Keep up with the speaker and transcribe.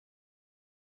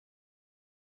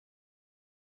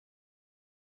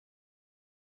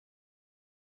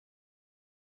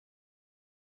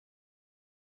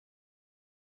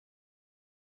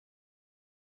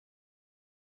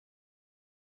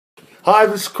Hi,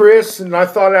 this is Chris, and I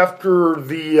thought after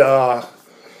the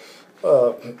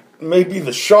maybe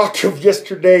the shock of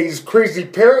yesterday's Crazy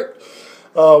Parrot,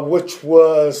 which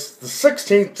was the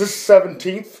 16th to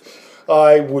 17th,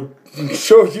 I would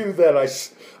show you that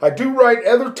I do write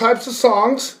other types of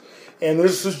songs, and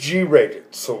this is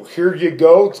G-rated. So here you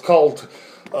go. It's called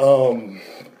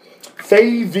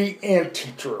Faye the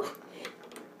Anteater.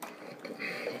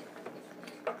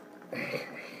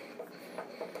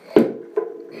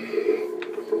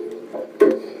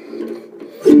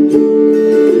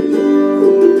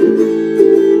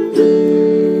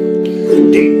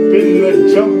 Deep in the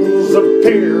jungles of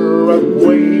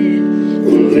Paraguay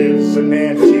lives an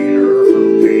anteater, her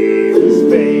name is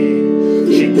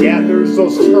Faye. She gathers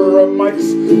those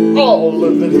termites all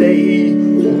of the day,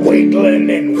 wiggling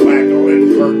and waggling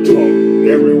her tongue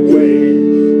every way.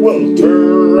 Well,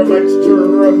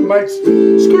 termites,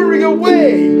 scurry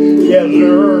away. Yeah,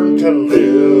 learn to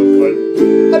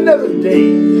live another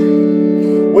day.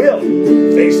 Well,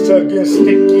 Faye's tongue is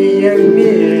sticky and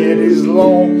it is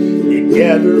long. It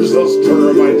gathers those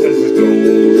termites as it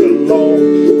goes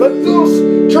along. But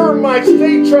those termites,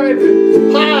 they try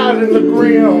to hide in the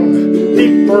ground,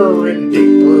 deeper and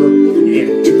deeper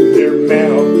into their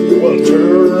mouth. Well,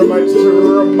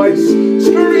 termites,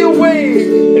 scurry away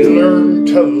and learn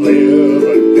to live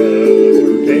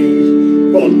another day.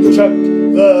 Well, Chuck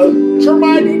the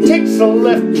termite, he takes a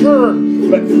left turn,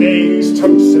 but Faye's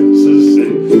tongue senses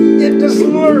and it does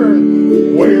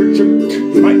learn where Chuck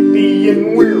might be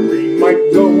and where he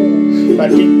might go,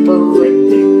 deeper and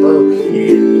deeper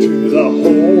into the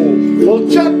hole. Well,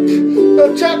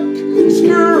 Chuck,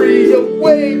 scurry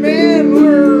away, man,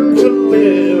 learn to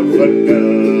live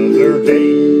another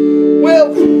day.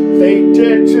 Well, Faye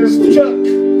touches Chuck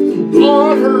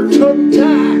on her tongue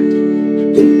tie.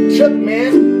 Chuck,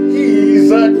 man,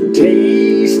 he's a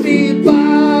tasty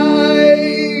bite.